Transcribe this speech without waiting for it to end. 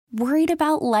Worried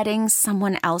about letting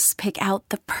someone else pick out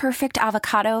the perfect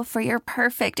avocado for your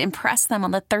perfect impress them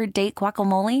on the third date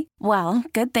guacamole? Well,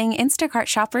 good thing Instacart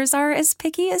shoppers are as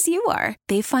picky as you are.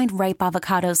 They find ripe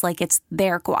avocados like it's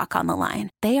their guac on the line.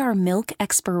 They are milk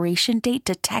expiration date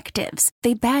detectives.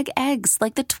 They bag eggs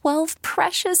like the 12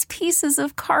 precious pieces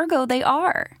of cargo they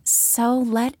are. So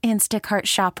let Instacart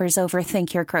shoppers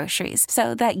overthink your groceries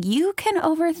so that you can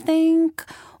overthink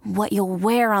what you'll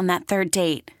wear on that third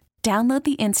date. Download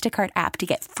the Instacart app to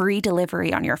get free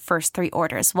delivery on your first 3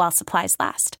 orders while supplies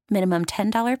last. Minimum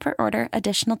 $10 per order.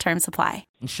 Additional terms apply.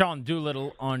 And Sean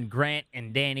Doolittle on Grant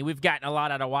and Danny. We've gotten a lot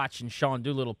out of watching Sean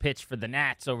Doolittle pitch for the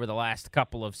Nats over the last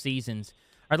couple of seasons.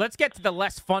 All right, let's get to the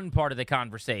less fun part of the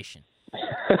conversation.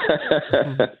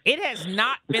 It has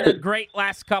not been a great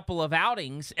last couple of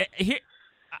outings.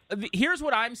 Here's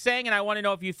what I'm saying, and I want to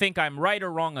know if you think I'm right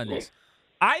or wrong on this.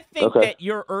 I think that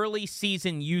your early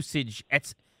season usage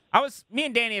me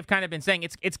and Danny have kind of been saying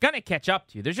it's going to catch up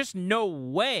to you. There's just no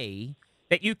way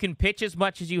that you can pitch as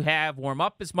much as you have, warm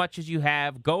up as much as you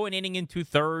have, go an inning in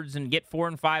 2/3 and get 4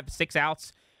 and 5, 6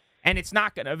 outs, and it's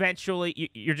not going to eventually.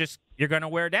 You're going to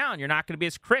wear down. You're not going to be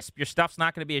as crisp. Your stuff's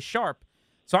not going to be as sharp.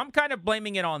 So I'm kind of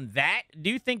blaming it on that. Do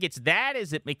you think it's that?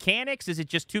 Is it mechanics? Is it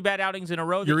just 2 bad outings in a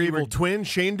row? Your evil twin,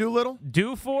 Shane Doolittle?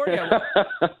 Due for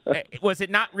it? Was it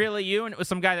not really you, and it was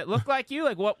some guy that looked like you?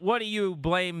 Like what do you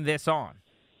blame this on?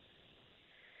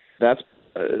 That's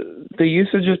the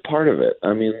usage is part of it.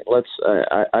 I mean,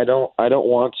 I don't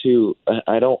want to.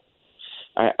 I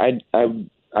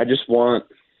just want.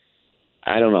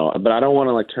 I don't know, but I don't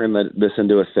want to turn this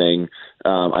into a thing.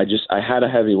 I had a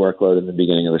heavy workload in the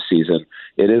beginning of the season.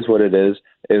 It is what it is.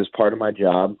 It is part of my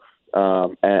job,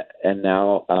 and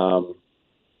now,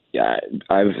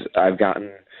 I've gotten.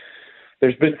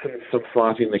 There's been some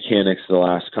sloppy mechanics the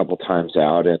last couple times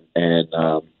out, and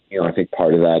I think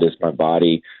part of that is my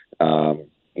body.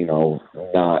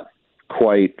 Not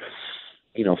quite,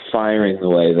 firing the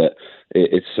way that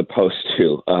it's supposed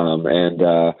to.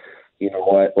 You know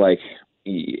what,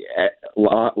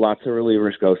 lots of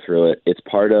relievers go through it. It's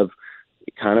part of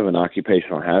kind of an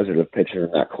occupational hazard of pitching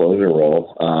in that closer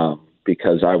role,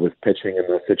 because I was pitching in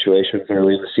those situations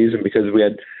early in the season because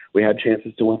we had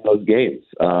chances to win those games.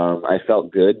 I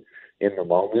felt good in the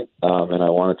moment, and I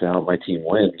wanted to help my team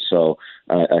win. So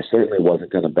I certainly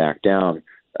wasn't going to back down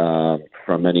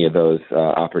from any of those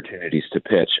opportunities to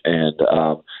pitch. And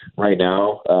right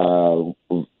now,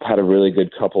 we've had a really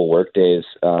good couple work days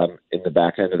in the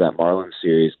back end of that Marlins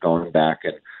series, going back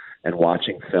and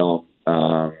watching film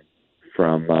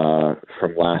from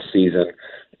last season.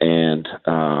 And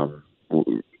I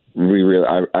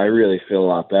really feel a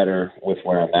lot better with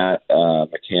where I'm at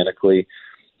mechanically.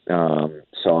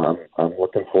 So I'm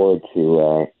looking forward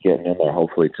to getting in there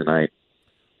hopefully tonight.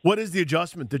 What is the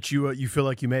adjustment that you feel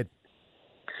like you made?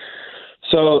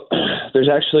 So there's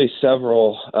actually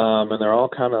several, and they're all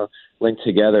kind of linked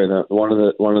together. One of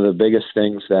the biggest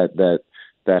things that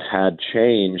had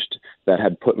changed, that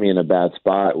had put me in a bad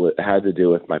spot, had to do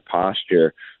with my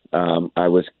posture. I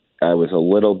was a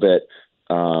little bit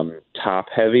top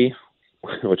heavy,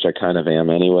 which I kind of am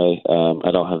anyway.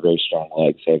 I don't have very strong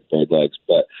legs; I have big legs,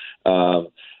 but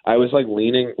I was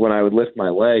leaning when I would lift my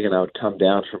leg, and I would come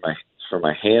down for my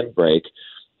handbrake.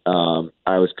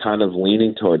 I was kind of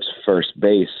leaning towards first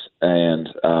base, and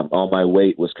all my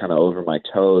weight was kind of over my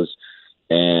toes,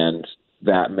 and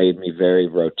that made me very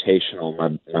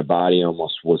rotational. My body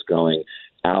almost was going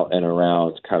out and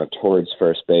around, kind of towards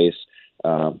first base.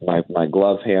 My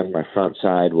glove hand, my front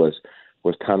side was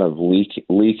kind of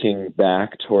leaking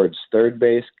back towards third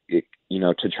base,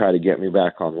 to try to get me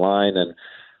back on line. And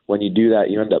when you do that,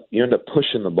 you end up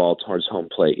pushing the ball towards home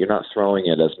plate. You're not throwing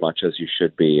it as much as you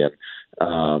should be. And,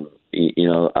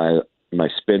 my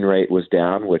spin rate was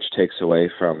down, which takes away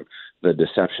from the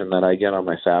deception that I get on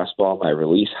my fastball. My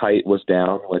release height was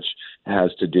down, which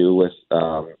has to do with,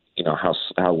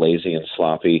 how lazy and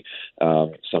sloppy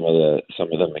some of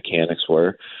the mechanics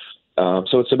were.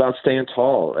 So it's about staying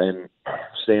tall,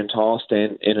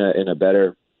 staying in a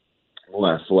better,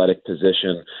 more athletic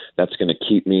position that's going to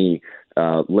keep me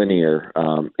linear.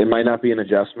 It might not be an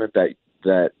adjustment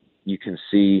that you can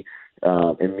see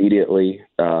immediately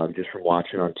just from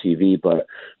watching on TV, but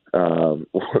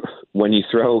when you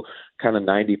throw kind of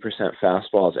 90%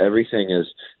 fastballs, everything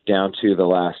is down to the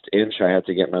last inch. I have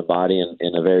to get my body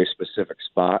in a very specific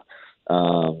spot.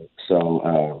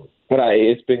 But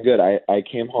it's been good. I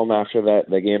came home after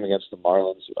the game against the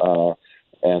Marlins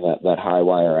and that high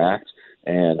wire act,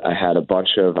 and I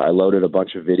loaded a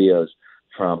bunch of videos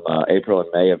April and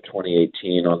May of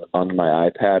 2018 on my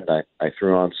iPad, and I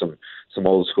threw on some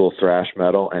old school thrash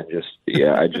metal, and I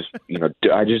just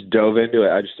dove into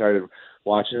it. I just started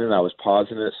watching it. I was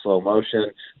pausing it, slow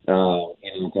motion,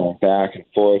 going back and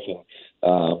forth,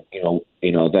 and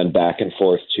then back and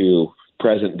forth to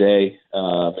present day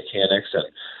mechanics, and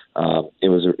it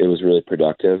was really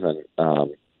productive, and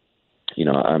I'm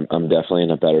definitely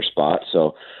in a better spot.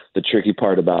 So the tricky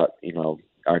part about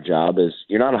our job is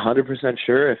you're not 100%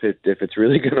 sure if it's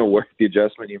really going to work. The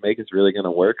adjustment you make is really going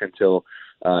to work until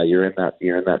you're in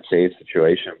that safe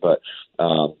situation. But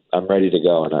I'm ready to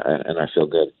go, and I feel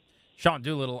good. Sean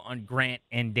Doolittle on Grant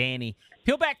and Danny.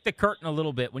 Peel back the curtain a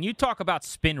little bit. When you talk about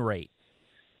spin rate,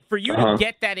 for you to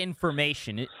get that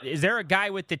information, is there a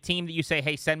guy with the team that you say,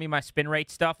 hey, send me my spin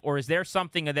rate stuff? Or is there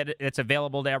something that's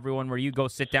available to everyone where you go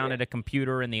sit down at a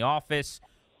computer in the office,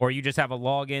 or you just have a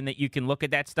login that you can look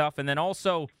at that stuff? And then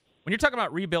also, when you're talking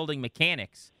about rebuilding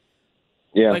mechanics,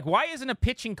 why isn't a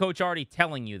pitching coach already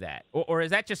telling you that? Or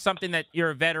is that just something that you're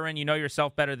a veteran, you know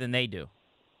yourself better than they do?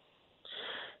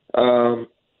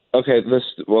 Okay,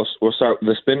 we'll start with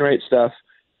the spin rate stuff.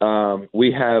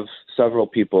 We have several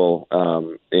people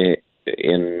in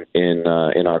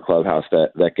our clubhouse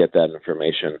that get that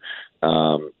information,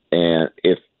 and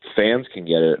if fans can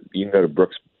get it, you can go to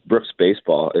Brooks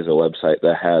Baseball is a website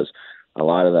that has a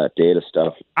lot of that data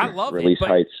stuff. I love release it, but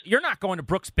heights. You're not going to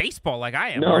Brooks Baseball like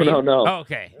I am. No. Oh,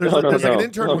 okay. There's like an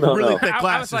intern with really thick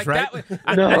glasses, I was like, right?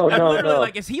 I'm literally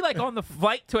like, is he like on the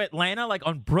flight to Atlanta, like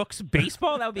on Brooks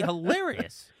Baseball? That would be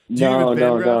hilarious. No.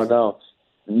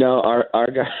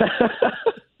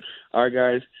 Our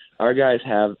guys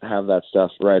have that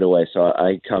stuff right away. So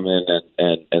I come in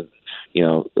and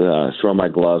throw my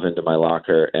glove into my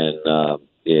locker and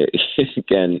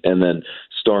then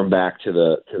storm back to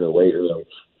the weight room.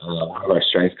 One of our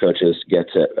strength coaches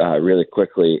gets it really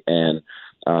quickly, and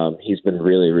he's been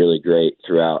really, really great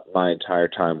throughout my entire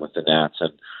time with the Nats,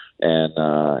 and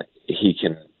he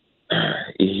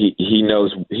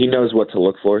knows what to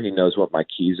look for. He knows what my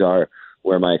keys are,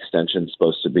 where my extension's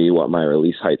supposed to be, what my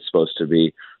release height's supposed to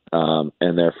be,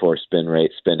 and therefore spin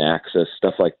rate, spin axis,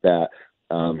 stuff like that.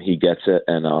 He gets it,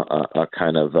 and I'll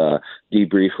kind of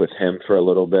debrief with him for a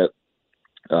little bit,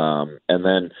 and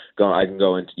then you can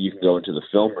go into the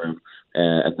film room,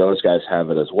 and those guys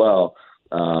have it as well,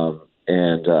 and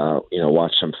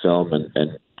watch some film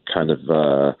and kind of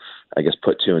I guess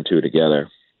put two and two together.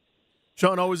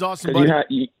 Sean, always awesome,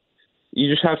 buddy. You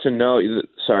just have to know.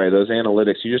 Those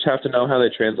analytics. You just have to know how they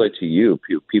translate to you.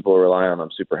 People rely on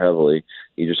them super heavily.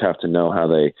 You just have to know how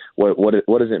they.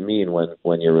 What does it mean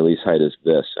when your release height is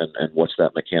this, and what's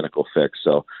that mechanical fix?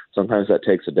 So sometimes that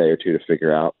takes a day or two to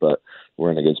figure out, but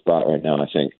we're in a good spot right now, I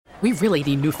think. We really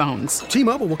need new phones.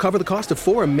 T-Mobile will cover the cost of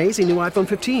 4 amazing new iPhone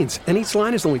 15s, and each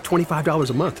line is only $25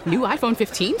 a month. New iPhone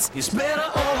 15s? It's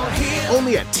better over here.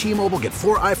 Only at T-Mobile, get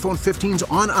 4 iPhone 15s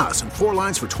on us and 4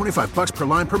 lines for $25 per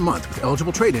line per month with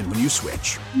eligible trade-in when you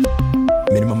switch.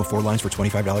 Minimum of 4 lines for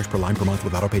 $25 per line per month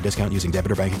with autopay discount using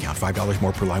debit or bank account. $5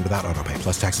 more per line without autopay,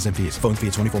 plus taxes and fees. Phone fee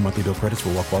at 24 monthly bill credits for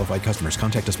well-qualified customers.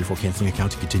 Contact us before canceling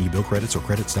account to continue bill credits or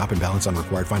credit stop and balance on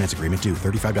required finance agreement due.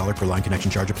 $35 per line connection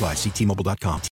charge applies. See T-Mobile.com.